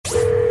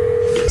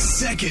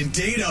Second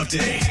date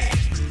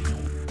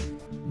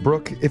update.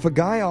 Brooke, if a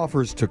guy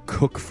offers to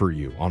cook for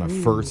you on a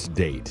first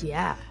date,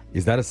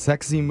 is that a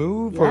sexy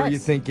move? Or are you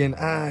thinking,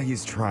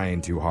 he's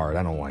trying too hard,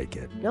 I don't like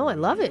it? No, I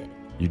love it.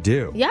 You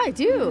do? Yeah, I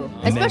do.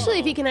 Especially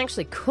if he can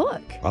actually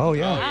cook. Oh,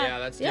 yeah. Yeah,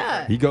 that's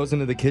different. He goes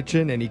into the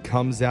kitchen and he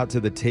comes out to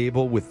the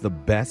table with the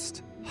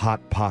best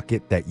Hot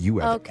Pocket that you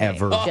have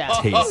ever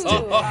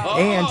tasted.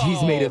 And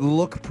he's made it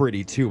look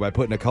pretty, too, by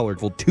putting a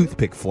colorful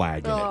toothpick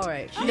flag in it. All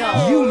right.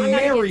 No. You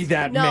marry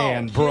that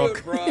man,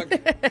 Brooke.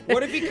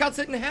 What if he cuts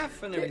it in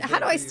half and everything? How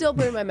do I still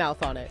put my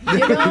mouth on it? You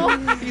know?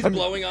 He's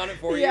blowing on it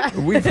for you.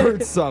 We've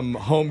heard some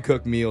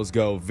home-cooked meals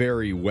go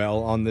very well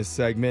on this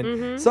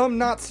segment. Some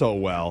not so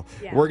well.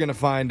 Yeah. We're going to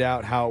find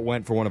out how it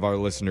went for one of our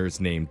listeners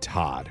named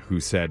Todd, who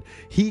said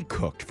he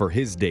cooked for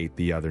his date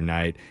the other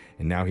night,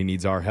 and now he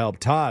needs our help.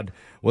 Todd,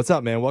 what's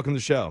up, man? Welcome to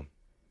the show.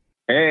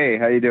 Hey,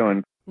 how you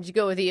doing? Did you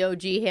go with the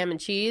OG ham and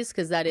cheese?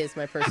 Because that is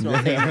my personal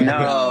favorite.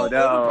 No.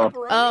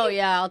 Oh,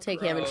 yeah, I'll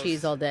take ham and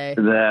cheese all day.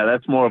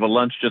 That's more of a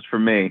lunch just for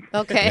me.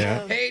 Okay.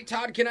 Yeah. Hey,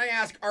 Todd, can I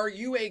ask, are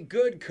you a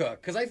good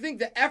cook? Because I think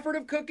the effort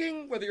of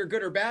cooking, whether you're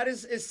good or bad,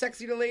 is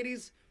sexy to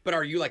ladies. But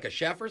are you like a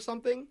chef or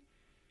something?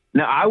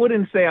 No, I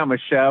wouldn't say I'm a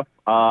chef.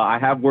 I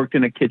have worked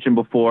in a kitchen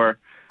before.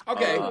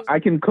 Okay. I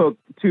can cook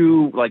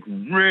two, like,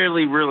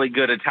 really, really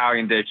good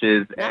Italian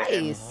dishes.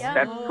 Nice.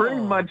 That's pretty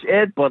much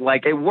it, but,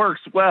 like, it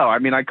works well. I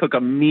mean, I cook a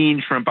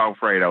mean shrimp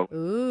Alfredo.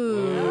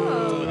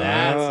 Ooh.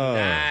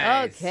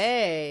 That's nice.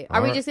 Okay.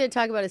 Are we just going to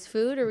talk about his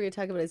food or are we going to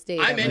talk about his date?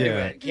 I'm into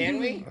Yeah. it. Can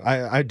we?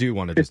 I do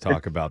want to just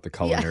talk about the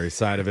culinary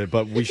side of it,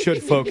 but we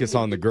should focus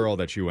on the girl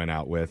that you went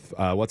out with.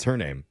 What's her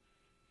name?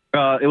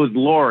 It was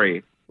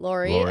Lori.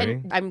 Lori.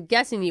 And I'm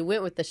guessing you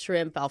went with the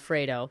shrimp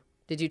Alfredo.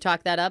 Did you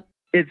talk that up?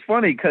 It's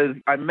funny because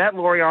I met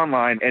Lori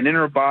online, and in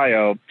her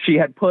bio, she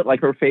had put,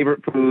 like, her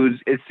favorite foods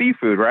is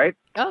seafood, right?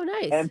 Oh,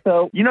 nice. And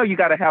so, you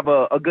got to have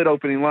a good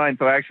opening line.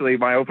 So actually,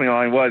 my opening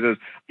line was,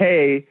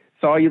 hey,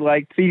 saw you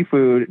liked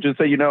seafood. Just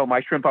so you know,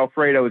 my shrimp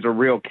Alfredo is a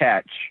real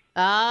catch.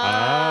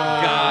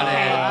 Got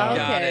it.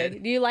 Got Okay.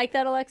 it. Do you like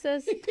that,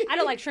 Alexis? I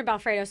don't like shrimp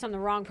Alfredo, so I'm the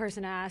wrong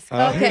person to ask.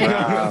 Okay.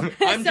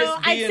 I'm so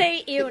just I'd being-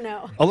 say ew,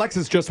 no.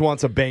 Alexis just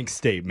wants a bank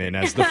statement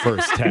as the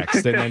first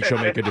text, and then she'll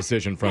make a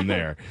decision from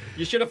there.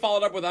 You should have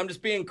followed up with, I'm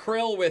just being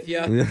krill with you.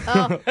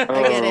 Oh, I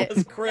get it.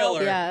 It's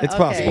kriller. Yeah, It's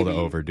okay. possible to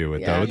overdo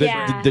it, though.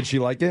 Yeah. Did she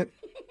like it?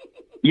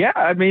 Yeah,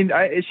 I mean,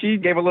 she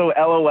gave a little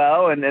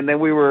LOL, and then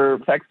we were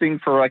texting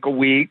for like a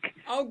week.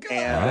 Oh, good.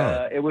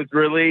 And it was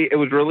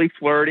really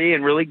flirty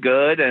and really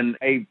good. And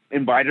I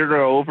invited her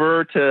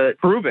over to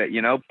prove it,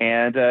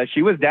 and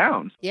she was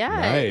down. Yeah.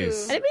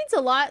 Nice. And it means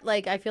a lot,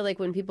 like, I feel like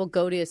when people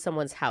go to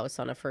someone's house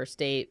on a first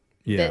date,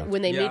 Yeah.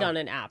 when they Yeah. meet on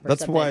an app or That's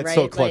something, why it's right?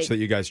 so clutch Like, that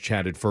you guys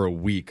chatted for a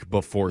week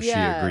before she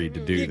Yeah. agreed to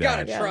do You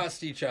that. gotta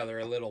trust each other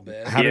a little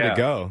bit. How did Yeah. it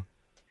go?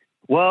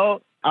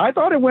 Well, I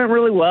thought it went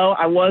really well.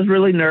 I was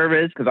really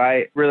nervous because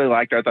I really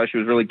liked her. I thought she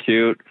was really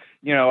cute.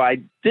 I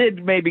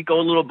did maybe go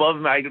a little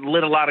above. I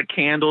lit a lot of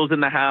candles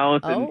in the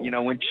house. Oh.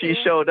 And, when she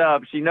showed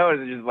up, she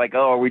noticed. She's like,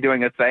 oh, are we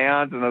doing a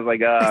seance? And I was like,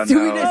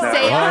 Doing no. a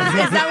seance?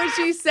 Is that what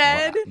she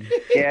said?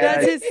 Yeah.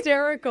 That's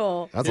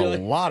hysterical. That's a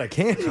lot of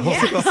candles.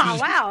 Oh,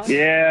 wow.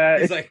 Yeah.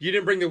 He's like, you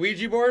didn't bring the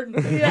Ouija board?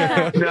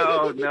 Yeah.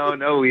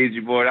 No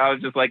Ouija board. I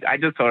was just like, I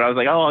just told her, I was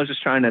like, oh, I was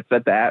just trying to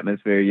set the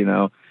atmosphere,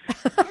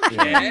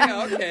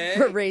 Okay.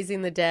 For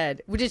raising the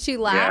dead. Did she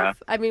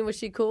laugh? I mean, was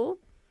she cool?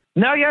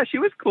 No, yeah, she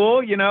was cool,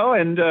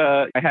 and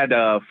I had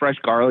fresh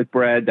garlic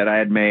bread that I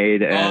had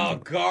made. And Oh,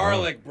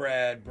 garlic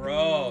bread,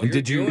 bro. You're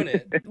Did you- doing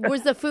it.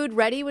 Was the food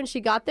ready when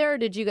she got there, or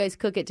did you guys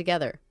cook it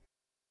together?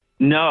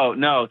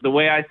 No, the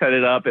way I set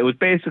it up, it was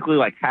basically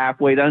like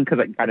halfway done because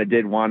I kind of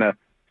did want to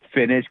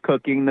finish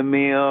cooking the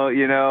meal,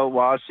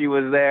 while she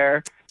was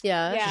there.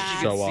 Yeah. Yeah.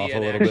 You Show can off see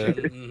a it, little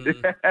bit.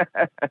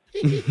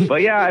 Mhm.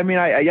 But yeah, I mean,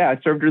 I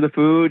served her the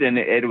food and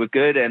it was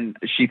good. And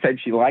she said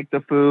she liked the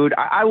food.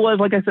 I was,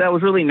 like I said, I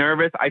was really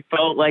nervous. I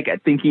felt like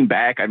thinking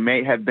back, I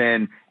may have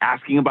been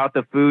asking about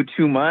the food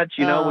too much,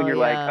 when you're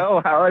like,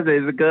 oh, how is it?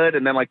 Is it good?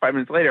 And then like 5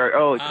 minutes later,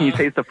 oh, can you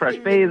taste the fresh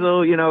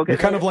basil? You're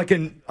kind of like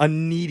a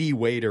needy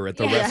waiter at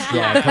the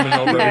restaurant coming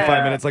over every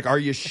 5 minutes. Like, are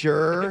you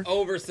sure?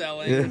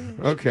 Overselling.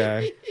 Yeah.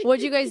 Okay.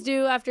 What'd you guys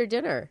do after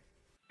dinner?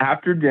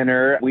 After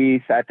dinner,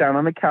 we sat down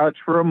on the couch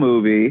for a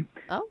movie.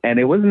 Oh. And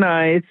it was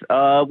nice.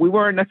 We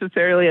weren't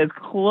necessarily as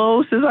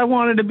close as I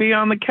wanted to be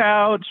on the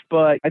couch,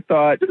 but I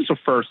thought it was a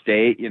first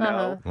date,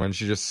 Uh-huh. Why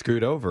don't you just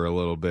scoot over a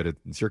little bit?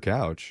 It's your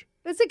couch.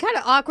 It's kind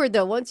of awkward,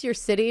 though, once you're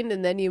sitting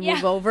and then you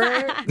move Yeah. over.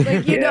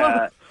 Like,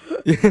 Yeah.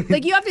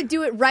 like you have to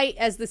do it right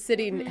as the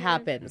sitting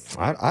happens.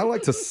 I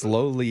like to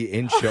slowly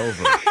inch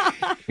over.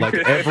 Like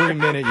every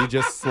minute you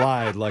just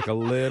slide like a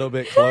little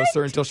bit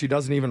closer until she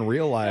doesn't even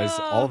realize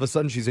all of a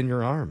sudden she's in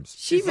your arms.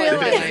 She He's like, can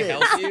I realizes.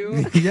 help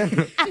you? Yeah.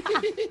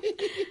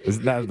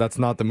 That's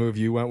not the move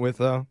you went with,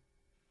 though?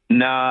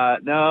 No,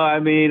 I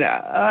mean,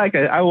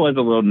 I was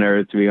a little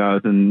nervous, to be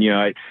honest. And,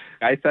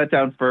 I sat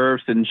down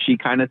first, and she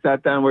kind of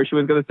sat down where she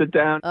was going to sit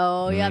down.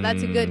 Oh, yeah,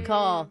 that's a good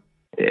call.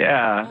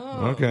 Yeah.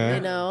 Okay.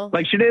 You know?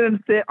 Like, she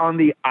didn't sit on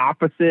the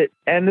opposite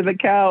end of the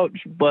couch,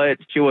 but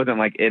she wasn't,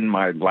 like, in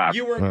my lap.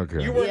 You weren't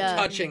Yeah.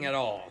 touching at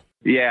all.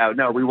 Yeah,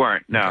 no, we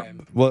weren't. No. Okay.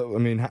 Well, I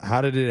mean,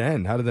 how did it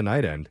end? How did the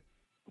night end?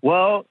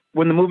 Well,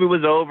 when the movie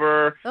was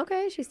over,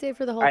 Okay, she stayed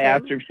for the whole I thing.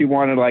 asked her if she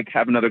wanted to, like,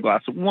 have another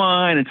glass of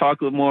wine and talk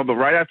a little more. But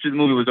right after the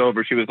movie was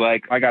over, she was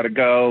like, I got to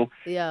go.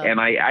 Yeah.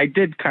 And I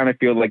did kind of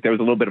feel like there was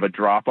a little bit of a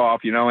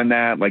drop-off, you know, in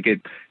that. Like,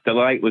 the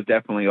light was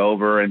definitely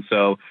over. And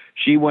so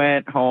she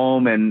went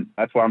home, and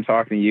that's why I'm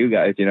talking to you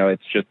guys. You know,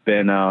 it's just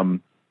been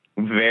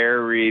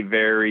very,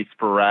 very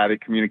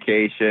sporadic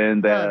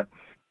communication.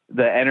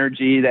 The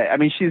energy that, I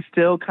mean, she's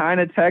still kind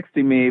of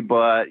texting me,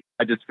 but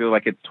I just feel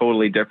like it's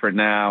totally different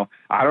now.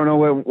 I don't know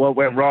what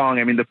went wrong.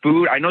 I mean,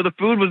 I know the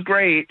food was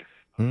great,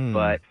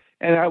 but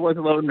I was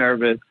a little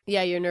nervous.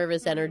 Yeah, your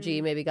nervous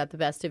energy maybe got the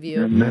best of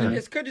you.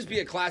 This could just be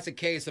a classic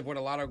case of what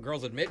a lot of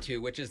girls admit to,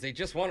 which is they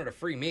just wanted a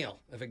free meal.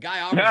 If a guy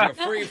offers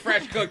you a free,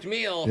 fresh cooked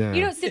meal, Yeah.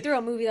 You don't sit through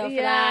a movie, though, for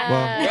Yeah.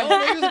 that. well,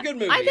 maybe it was a good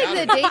movie. I think don't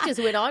the know. date just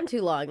went on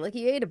too long. Like,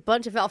 you ate a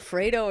bunch of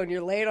Alfredo and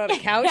you're laying on a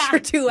couch for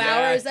 2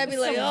 hours. I'd be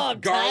like, oh, I'm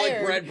Garlic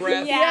tired. bread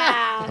breath.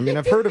 Yeah. I mean,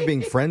 I've heard of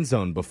being friend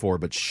zoned before,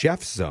 but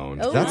chef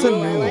zoned. Oh, That's a I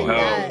new like one.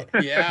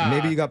 that. Yeah.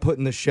 Maybe you got put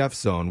in the chef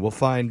zone. We'll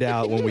find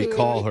out when we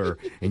call her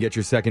and get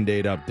your second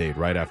date update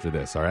right after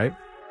this, all right?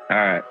 All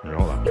right.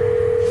 Hold on.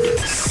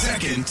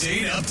 Second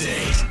date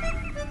update.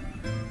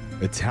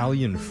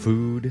 Italian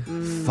food,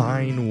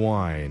 fine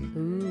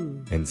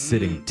wine, and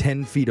sitting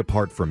 10 feet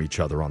apart from each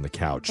other on the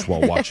couch while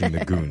watching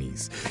the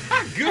Goonies.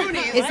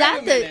 Goonies. Is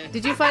that wait a minute.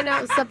 did you find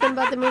out something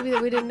about the movie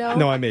that we didn't know?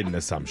 No, I made an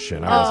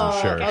assumption. I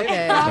wasn't sure.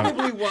 Okay. It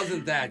probably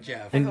wasn't that,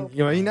 Jeff. And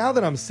you know, now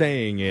that I'm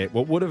saying it,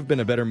 what would have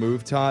been a better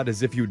move, Todd,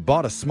 is if you'd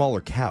bought a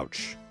smaller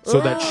couch so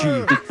that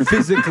she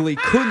physically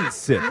couldn't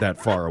sit that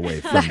far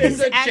away from That you. is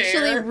a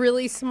actually chair.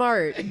 really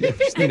smart.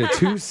 Just need a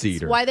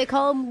two-seater. Why they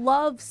call them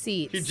love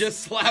seats. He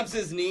just slaps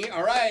his knee.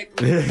 All right,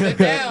 sit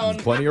down.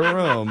 Plenty of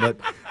room. But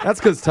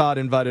that's because Todd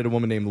invited a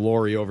woman named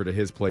Lori over to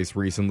his place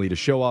recently to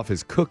show off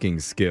his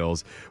cooking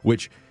skills,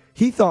 which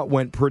he thought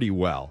went pretty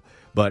well.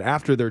 But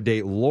after their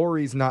date,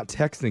 Lori's not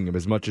texting him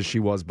as much as she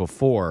was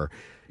before.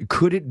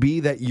 Could it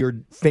be that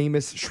your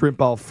famous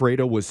shrimp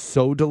Alfredo was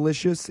so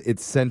delicious it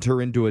sent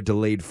her into a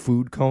delayed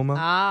food coma?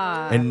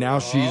 And now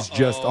she's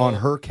just on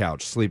her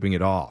couch sleeping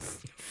it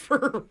off.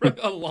 For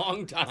a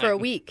long time. for a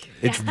week.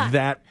 It's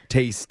that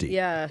tasty.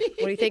 Yeah.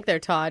 What do you think there,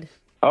 Todd?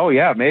 Oh,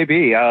 yeah,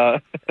 maybe.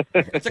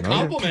 It's a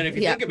compliment if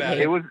you Yeah. think about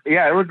It it. was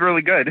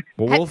really good.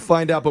 Well, we'll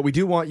find out, but we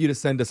do want you to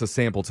send us a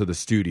sample to the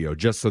studio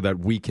just so that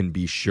we can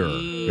be sure.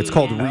 It's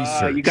called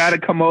research. You got to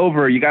come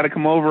over.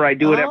 I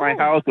do it at my Oh.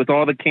 house with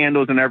all the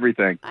candles and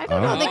everything. I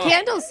don't know. The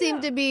candles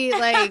seem to be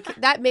like,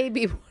 that may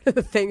be one of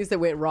the things that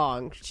went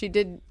wrong. She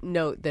did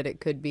note that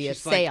it could be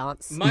She's a like,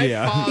 seance. My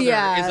Yeah. father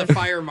Yeah. is a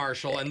fire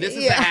marshal, and this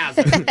is a Yeah.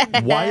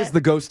 hazard. Why is the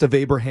ghost of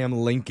Abraham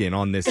Lincoln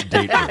on this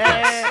date with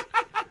us?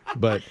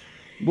 But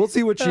we'll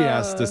see what she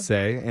has to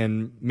say,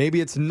 and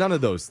maybe it's none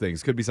of those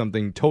things. Could be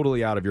something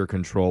totally out of your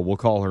control. We'll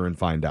call her and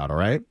find out, all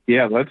right?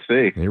 Yeah, let's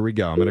see. Here we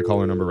go. I'm going to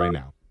call her number right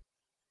now.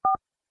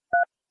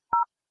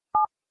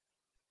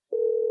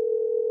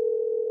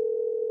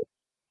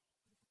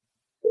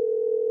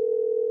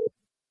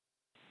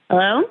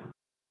 Hello?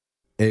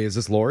 Hey, is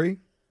this Lori?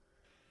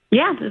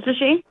 Yeah, this is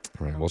she.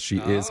 All right, well, she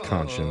is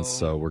conscious,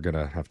 so we're going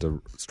to have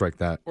to strike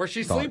that. Or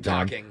she's thought sleep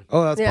down. talking.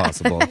 Oh, that's Yeah.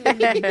 possible.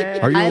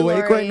 Are you Hi,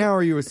 awake Lori. right now or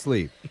are you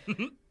asleep?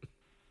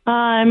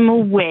 I'm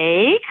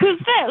awake. Who's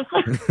this?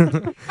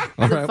 All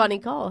It's a right. funny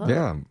call, huh?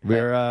 Yeah,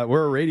 we're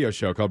a radio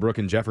show called Brooke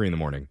and Jeffrey in the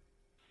Morning.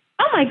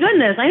 Oh my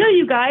goodness, I know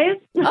you guys.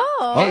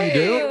 Oh, you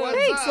do? what's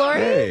Thanks, up? Lori.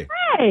 Hey,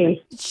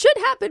 Hey. It should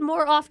happen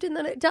more often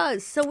than it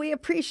does, so we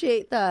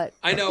appreciate that.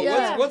 I know.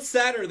 Yeah. What's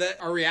sadder that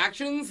our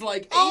reactions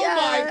like, oh Yeah.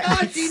 my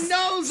gosh, he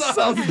knows us.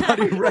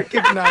 somebody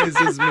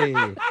recognizes me.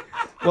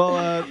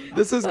 Well,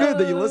 this is good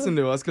that you listen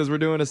to us because we're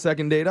doing a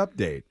second date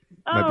update.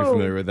 Might be Oh.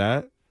 familiar with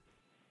that.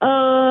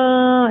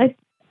 I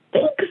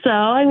think so.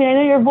 I mean, I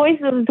know your voice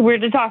is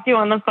weird to talk to you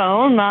on the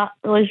phone. Not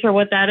really sure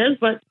what that is,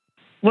 but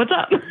what's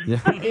up?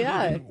 Yeah.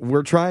 Yeah.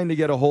 We're trying to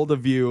get a hold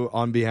of you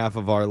on behalf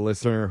of our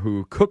listener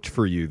who cooked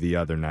for you the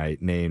other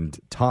night named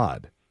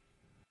Todd.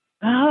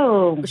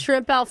 Oh,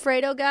 Shrimp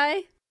Alfredo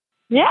guy?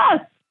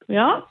 yes.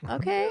 Yeah.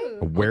 Okay.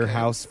 A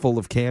warehouse full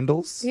of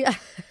candles. Yeah.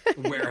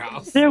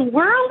 Warehouse. There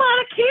were a lot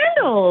of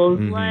candles.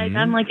 Mhm. Like,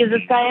 I'm like, is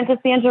this guy into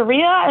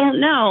Santeria? I don't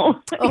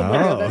know. Oh, my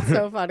God, Oh. that's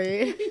so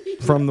funny.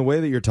 From the way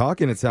that you're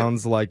talking, it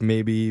sounds like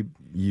maybe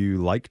you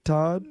like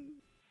Todd.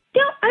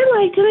 Yeah, I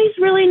liked him. He's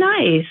really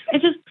nice.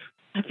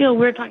 I feel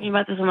weird talking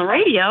about this on the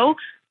radio.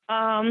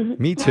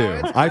 Me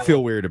too. I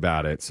feel weird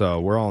about it, so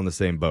we're all in the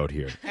same boat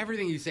here.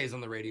 Everything you say is on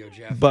the radio,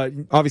 Jeff. But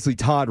obviously,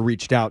 Todd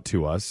reached out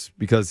to us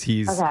because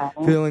he's Okay.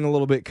 feeling a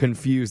little bit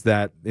confused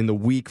that in the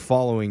week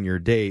following your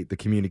date, the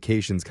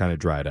communications kind of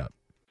dried up.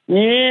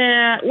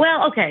 Yeah.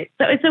 Well, okay.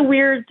 So it's a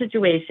weird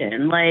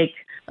situation. Like,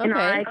 you know,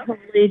 Okay. I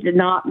totally did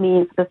not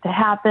mean for this to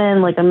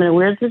happen. Like, I'm in a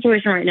weird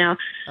situation right now.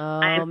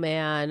 Oh,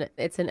 man.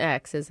 It's an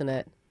ex, isn't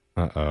it?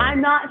 Uh-oh.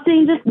 I'm not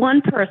seeing just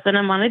one person.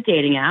 I'm on a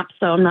dating app,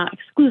 so I'm not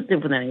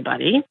exclusive with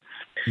anybody.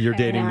 You're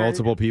dating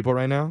multiple people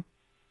right now?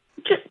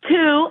 Just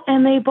two,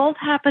 and they both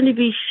happen to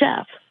be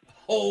chefs.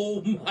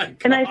 Oh my god!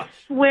 And I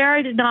swear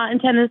I did not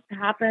intend this to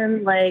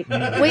happen. Like,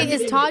 Wait,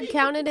 is Todd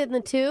counted in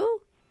the two?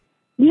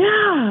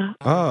 yeah.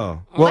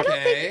 Oh. Well, I don't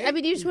think. I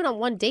mean, you just went on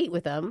one date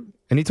with him.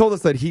 and he told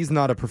us that he's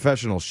not a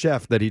professional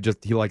chef, that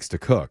he likes to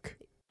cook.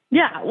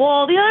 Yeah,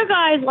 well, the other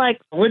guy's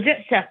like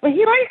legit chef, but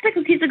he likes it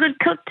because he's a good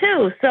cook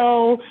too.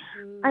 So,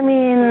 I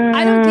mean,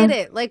 I don't get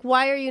it. Like,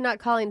 why are you not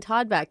calling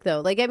Todd back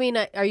though? Like, I mean,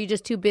 are you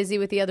just too busy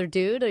with the other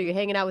dude? Are you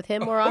hanging out with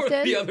him more Or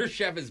often? the other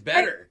chef is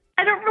better.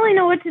 I don't really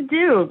know what to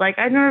do. Like,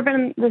 I've never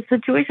been in this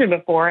situation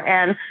before,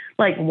 and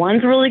like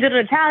one's really good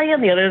at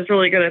Italian, the other's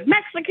really good at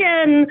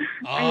Mexican.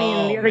 I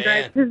mean, the other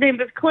guy, his name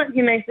is Clint.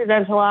 He makes his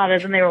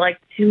enchiladas, and they were like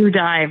to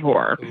die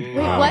for. Wait,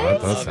 That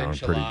what? does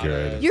sound pretty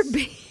good.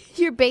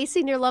 You're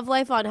basing your love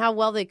life on how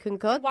well they can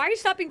cook? Why are you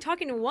stopping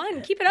talking to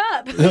one? Keep it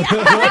up.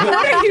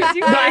 What are you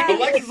doing?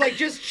 Alexa's like,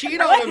 just cheat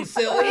on him,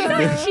 silly. It's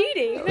not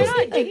cheating. They're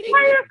not dating.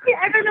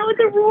 I don't know what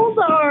the rules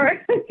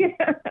are.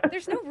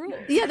 There's no rules.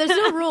 Yeah, there's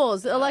no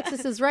rules.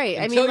 Alexis is right.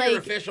 I Until mean, you're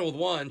like, official with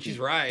one, she's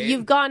right.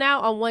 you've gone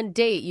out on one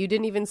date. You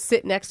didn't even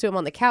sit next to him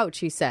on the couch,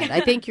 he said.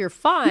 I think you're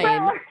fine.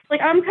 Well,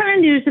 like, I'm kind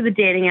of new to the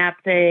dating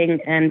app thing,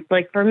 and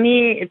like for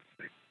me, it's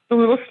a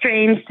little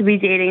strange to be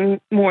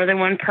dating more than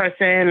one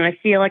person, and I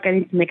feel like I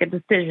need to make a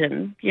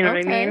decision. You know what I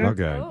Okay. mean?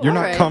 Okay. Oh, You're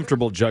not alright.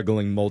 comfortable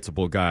juggling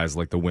multiple guys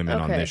like the women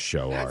on Okay. this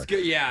show That's are.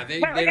 good. Yeah, they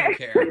don't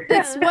care.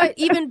 It's what,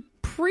 even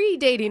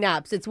pre-dating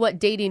apps, it's what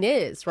dating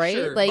is, right?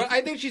 Sure. Like, But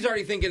I think she's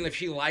already thinking if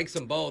she likes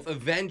them both,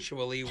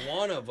 eventually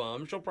one of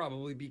them, she'll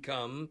probably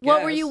become.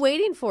 what were guest. you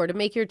waiting for to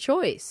make your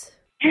choice?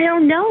 I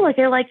don't know. Like,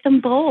 I like them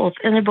both,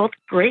 and they're both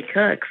great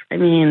cooks. I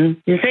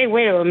mean, you say,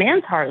 wait, a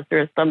man's heart is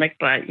through his stomach,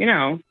 but, you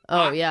know.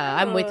 Oh, yeah,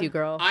 I'm with you,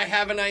 girl. I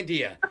have an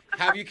idea.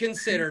 Have you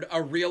considered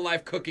a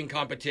real-life cooking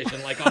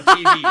competition like on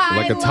TV?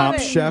 Like a Top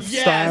Chef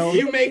Yes, style?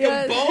 you make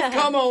them both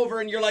come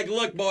over and you're like,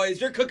 look, boys,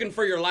 you're cooking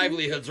for your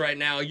livelinhoods right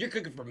now. You're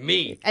cooking for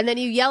me. And then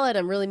you yell at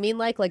him really mean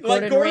like Like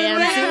Gordon Gordon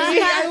Ramsay.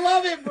 Ramsay. I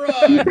love it,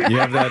 bro. You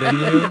have that in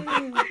you?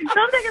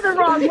 Don't take it the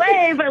wrong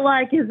way, but,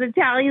 like, is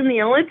Italian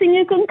the only thing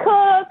you can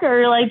cook?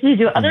 Or, like, do you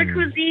do other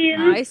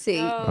cuisines? I see.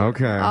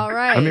 Okay. All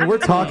right. I mean, we're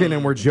talking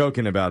and we're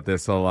joking about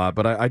this a lot,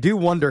 but I do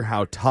wonder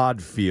how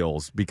Todd feels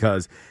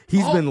because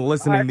he's been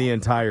listening the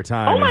entire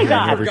time Oh, my and heard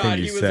God. everything God,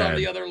 you he was said. on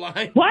the other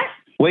line. What?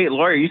 Wait,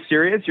 Laura, are you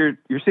serious? You're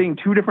seeing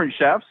two different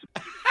chefs?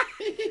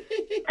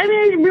 I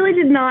mean, it really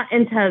did not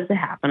intend to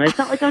happen. It's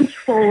not like I'm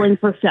trolling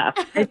for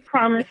chefs. I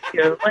promise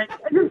you. Like,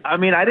 I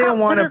mean, I didn't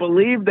want to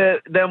believe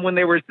them when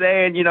they were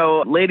saying,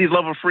 ladies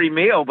love a free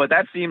meal, but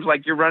that seems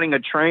like you're running a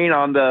train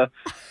on the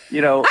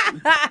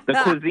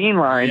cuisine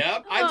line.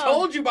 Yep, I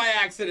told you by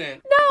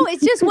accident. No,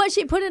 it's just what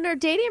she put in her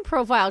dating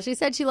profile. She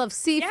said she loves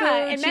seafood.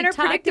 Yeah, and She men are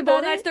talked predictable.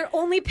 about That's it. their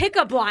only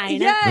pickup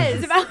line. Yes.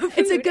 It's about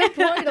It's a food. good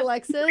point,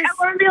 Alexis. I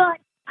want to be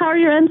like, how are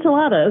your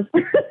enchiladas?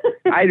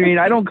 I mean,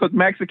 I don't cook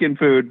Mexican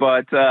food,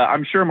 but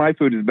I'm sure my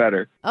food is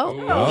better. Oh.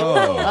 Oh.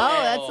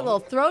 Oh, that's a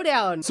little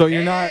throwdown. So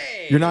you're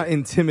Hey. not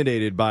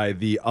intimidated by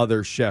the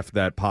other chef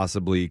that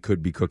possibly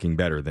could be cooking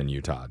better than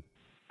you, Todd.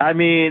 I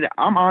mean,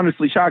 I'm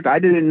honestly shocked. I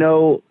didn't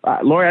know,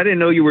 Lori. I didn't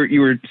know you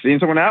were seeing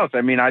someone else.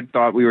 I mean, I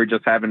thought we were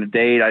just having a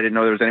date. I didn't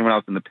know there was anyone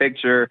else in the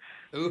picture.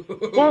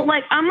 Well,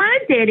 like, I'm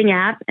on a dating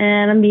app,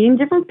 and I'm meeting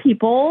different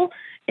people,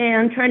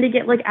 and trying to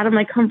get, like, out of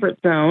my comfort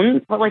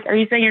zone. But, like, are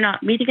you saying you're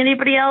not meeting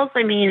anybody else?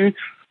 I mean...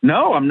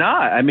 No, I'm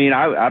not. I mean,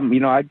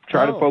 I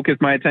try to Oh. focus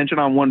my attention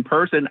on one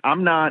person.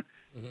 I'm not,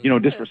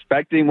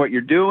 disrespecting what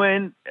you're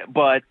doing,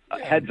 but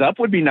heads up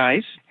would be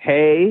nice.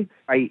 Hey,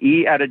 I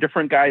eat at a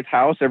different guy's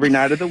house every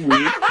night of the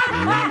week.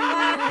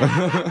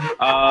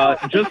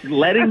 Just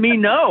letting me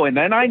know, and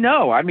then I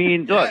know. I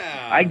mean, look,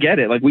 Yeah. I get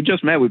it. Like, we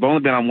just met. We've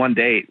only been on one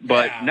date,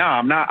 but Yeah. no,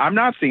 I'm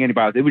not seeing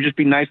anybody. It would just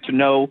be nice to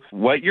know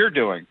what you're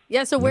doing.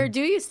 Yeah, so where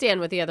do you stand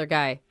with the other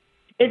guy?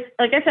 It's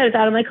like I said, it's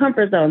out of my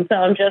comfort zone, so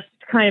I'm just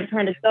kind of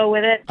trying to go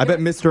with it. I bet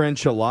Mr.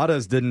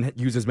 Enchiladas didn't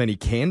use as many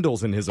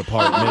candles in his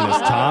apartment as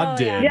Todd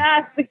did.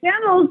 Yes, the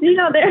candles,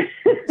 they're...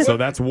 So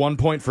that's 1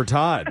 point for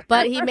Todd.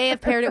 But he may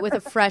have paired it with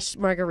a fresh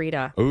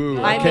margarita. Ooh,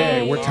 I okay,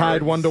 mean- we're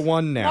tied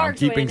 1-1 now. I'm Mark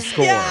keeping win.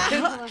 score.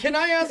 Can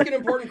I ask an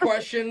important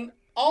question?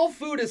 All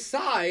food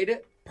aside,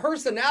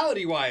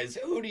 personality-wise,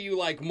 who do you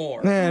like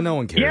more? No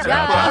one cares Yeah,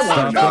 about that I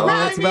stuff. know. though.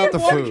 I It's mean, about the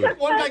food.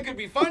 One guy could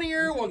be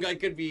funnier, one guy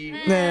could be...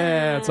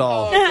 Nah, it's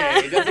all Okay,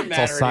 it doesn't it's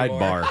all matter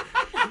anymore.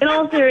 sidebar. In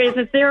all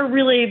seriousness, they're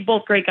really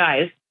both great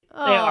guys. They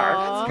are.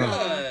 Aw,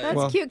 Good. That's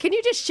Well- cute. Can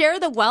you just share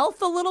the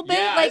wealth a little bit?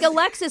 Yes. Like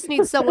Alexis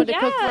needs someone to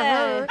cook for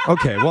Yeah. her.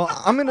 Okay, well,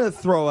 I'm going to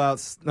throw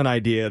out an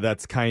idea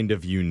that's kind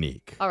of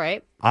unique. All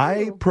right.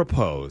 I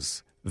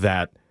propose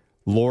that,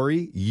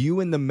 Lori, you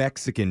and the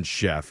Mexican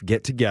chef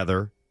get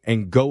together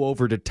and go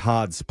over to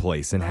Todd's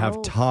place and have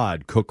Oh.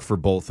 Todd cook for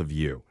both of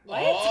you.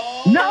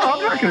 Oh. No, I'm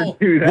not going to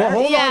do that. Well,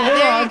 hold Yeah, on, hold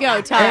there on. you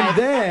go, Todd. And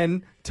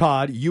then,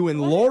 Todd, you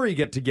and Lori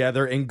get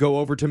together and go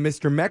over to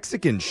Mr.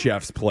 Mexican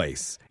chef's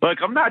place. Look,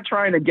 I'm not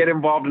trying to get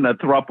involved in a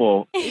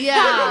throuple.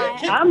 Yeah.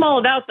 I'm all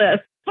about this.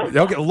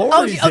 Okay,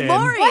 Lori's in.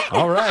 Lori.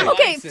 All right.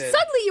 Okay, Likes it.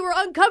 suddenly you were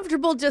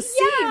uncomfortable just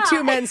seeing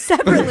two men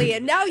separately,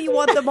 and now you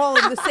want them all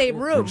in the same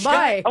room.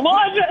 Bye. Well,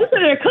 I'm just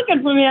sitting there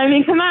cooking for me. I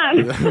mean, come on.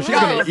 She's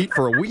going to eat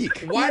for a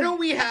week. Why don't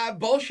we have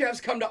both chefs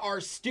come to our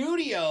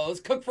studios,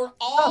 cook for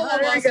all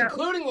of us,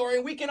 including Lori,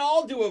 and we can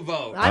all do a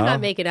vote. I'm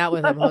not making out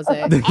with him,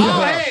 Jose. Oh,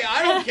 hey,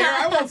 I don't care.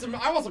 I want some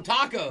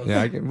tacos.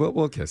 Yeah,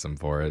 we'll kiss him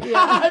for it.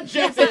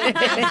 Jackson.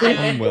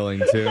 I'm willing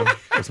to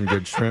for some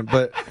good shrimp.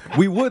 But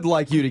we would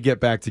like you to get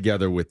back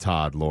together with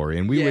Todd, Lori,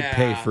 and we would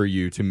pay for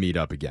you to meet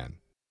up again.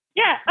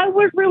 Yeah, I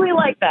would really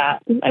like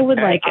that. I would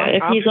like it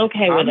if he's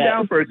okay with I'm it.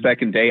 down for a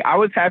second date. I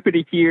was happy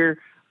to hear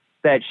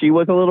that she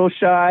was a little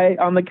shy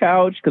on the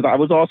couch because I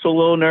was also a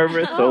little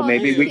nervous. So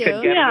maybe we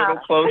could get a little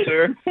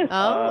closer.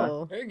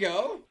 Oh. There you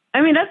go. I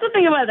mean, that's the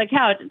thing about the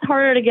couch. It's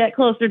harder to get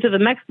closer to the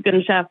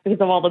Mexican chef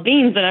because of all the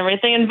beans and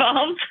everything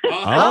involved.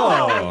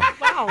 Oh.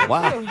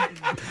 Wow.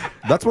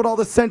 That's what all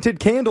the scented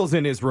candles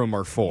in his room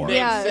are for. Makes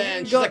Yeah,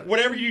 sense. She's go- like,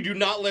 whatever you do,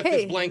 not lift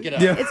this blanket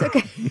up. Yeah. It's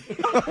okay.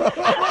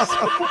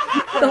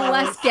 The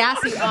less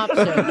gassy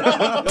option.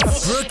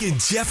 Brooke and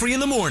Jeffrey in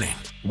the morning.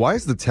 Why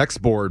is the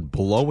text board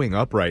blowing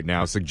up right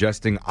now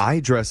suggesting I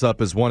dress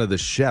up as one of the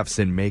chefs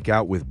and make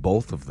out with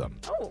both of them?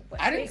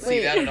 I didn't see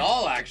that at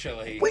all,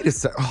 actually. Wait a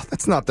sec. Oh,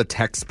 that's not the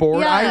text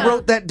board. Yeah. I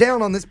wrote that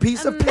down on this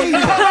piece of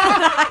paper.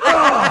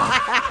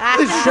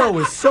 This show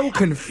is so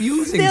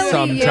confusing Silly,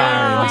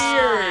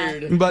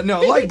 sometimes. Weird. But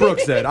no, like Brooke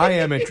said, I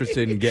am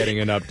interested in getting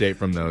an update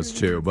from those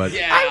two. But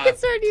Yeah. I'm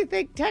concerned you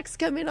think texts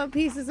come in on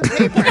pieces of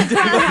paper.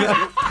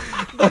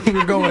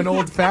 we're going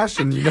old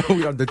fashioned. You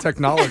know, the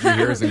technology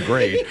here isn't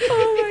great.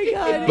 Oh my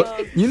God.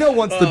 But you know,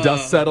 once the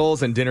dust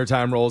settles and dinner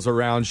time rolls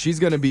around, she's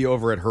going to be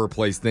over at her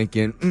place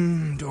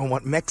thinking, do I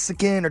want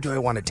Mexican or do I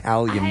want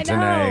Italian I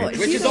tonight? know. Which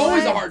She's is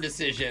always a like- hard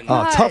decision.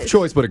 Tough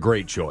choice, but a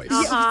great choice.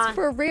 It's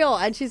for real,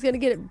 and she's gonna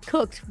get it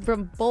cooked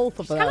from both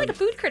of them. Kind of like a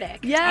food critic.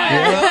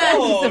 Yeah.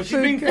 Oh, She's she's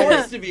a being food critic.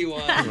 forced to be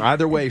one.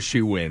 Either way,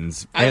 she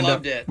wins. I And,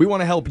 loved it. We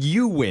want to help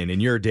you win in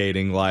your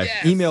dating life.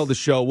 Yes. Email the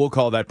show. We'll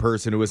call that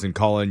person who isn't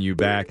calling you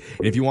back.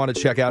 And if you want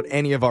to check out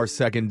any of our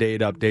second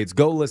date updates,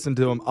 go listen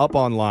to them up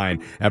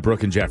online at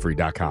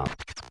brookandjeffrey.com.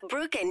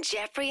 Brooke and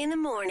Jeffrey in the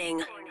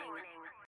morning.